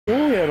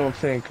goalie, I don't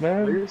think,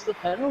 man. Where's the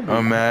penalty?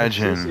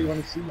 Imagine. I seriously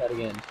want to see that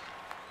again.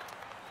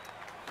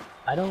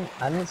 I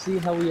don't see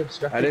how we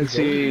obstructed. I didn't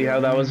see how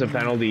that was a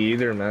penalty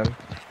either, man.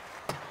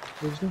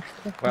 There's no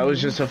That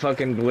was just a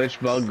fucking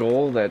glitch bug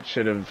goal that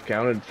should have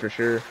counted for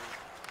sure.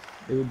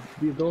 It would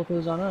be a goal if it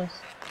was on us.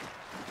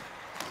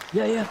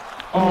 Yeah, yeah.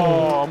 Oh,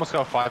 almost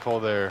got a 5-hole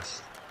there.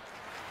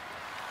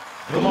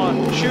 Come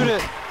on, shoot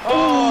it!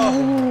 Oh!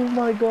 Oh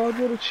my god,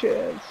 what a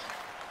chance.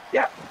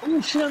 Yeah.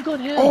 Oh shit, I'm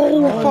going him.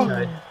 Oh, fuck.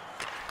 God.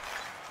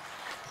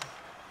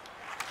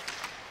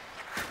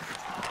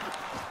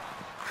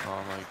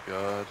 Oh my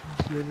god.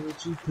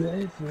 What you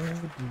pay for?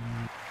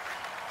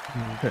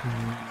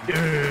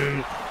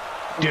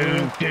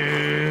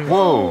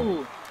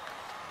 Whoa.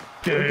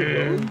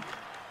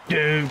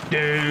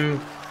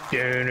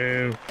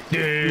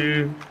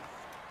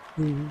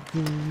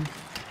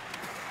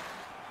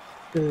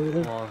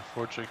 Come on,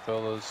 forecheck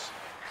fellas.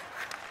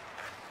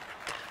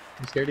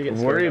 I'm scared to get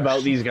Worry scared.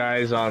 about these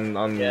guys on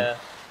Yeah.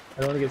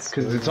 I don't want to get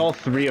scared. because it's all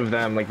three of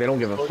them. Like they don't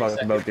give a 40 fuck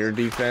seconds. about their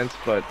defense,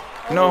 but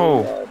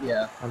No.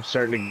 Yeah. I'm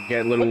starting to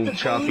get a little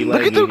choppy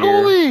Look leggy at the here.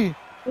 goalie.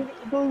 Look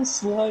at those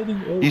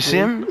sliding over. You see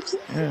him?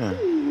 Yeah.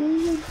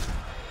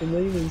 The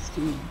layman's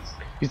teams.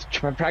 He's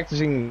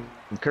practicing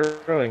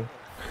curling.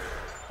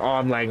 Oh,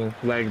 I'm lagging.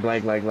 Lagging a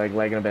bag.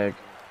 Lagging a bag.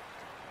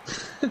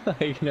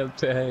 I've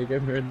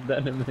heard that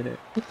in a minute.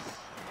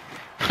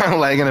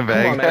 Lag in a Come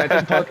on, man. I bag.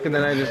 just puck and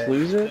then I just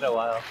lose It's it. been a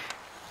while.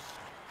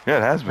 Yeah,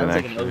 it has been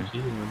Sounds like an actually.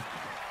 OG one.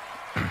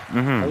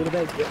 Mm-hmm. Look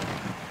at that.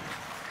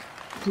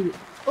 Dude.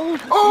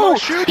 Oh,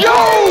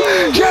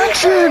 yo,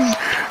 Jackson!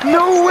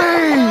 No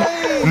way!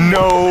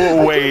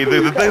 No way!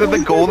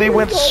 The goalie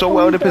went so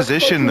out of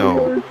position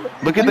though.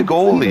 Look at the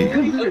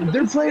goalie.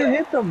 Their player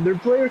hit them. Their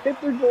player hit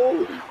their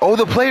goalie. Oh,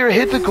 the player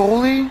hit the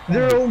goalie?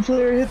 Their own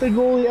player hit the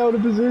goalie out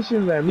of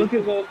position, man. Look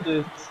at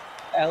this.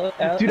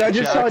 dude. I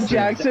just saw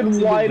Jackson.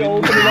 Jackson wide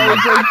open, and I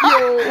was like,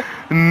 yo.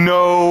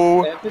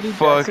 No Anthony Jackson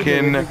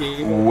fucking won the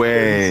game.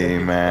 way,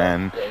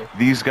 man.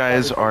 These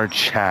guys are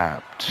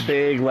chapped.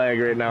 Big lag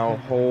right now. I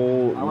want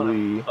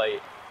Holy. to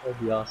fight. That'd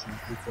be awesome.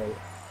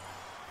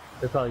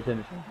 They're probably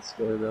trying to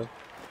score though.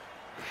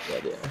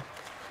 But yeah.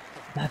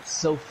 That's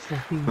so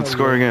fucking. Let's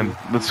score again.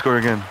 Let's score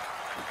again.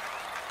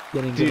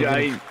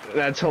 Dude,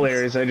 that's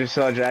hilarious. I just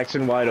saw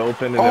Jackson wide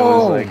open, and I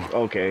Oh. was like,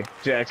 okay,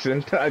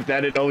 Jackson. I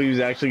didn't know he was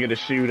actually gonna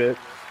shoot it.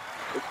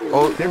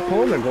 Oh, They're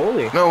pulling the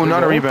goalie. No, They're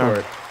not a going for rebound.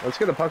 it. Let's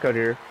get the puck out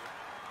here.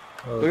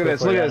 Oh, Look at this.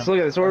 go Look for at it, this. Look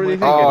at this. What were they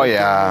thinking? oh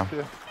yeah.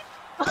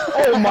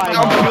 Oh my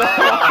god!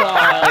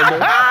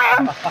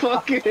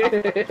 Fucking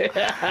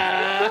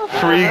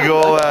Free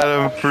goal,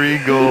 Adam. Free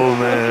goal,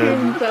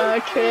 man.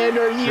 backhand.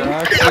 Are you?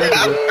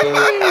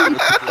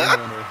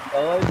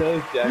 All I know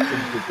is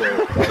Jackson's the goal.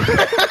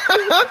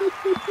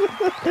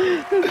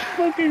 That's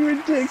fucking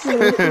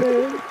ridiculous,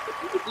 man.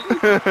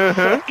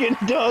 Fucking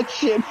dog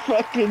shit.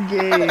 Fucking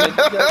game.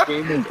 That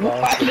game is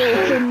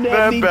awesome.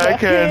 That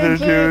backhander,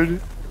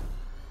 dude.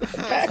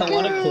 I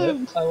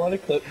want to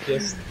clip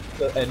just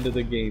the end of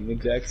the game when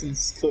Jackson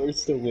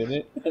scores to win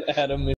it and Adam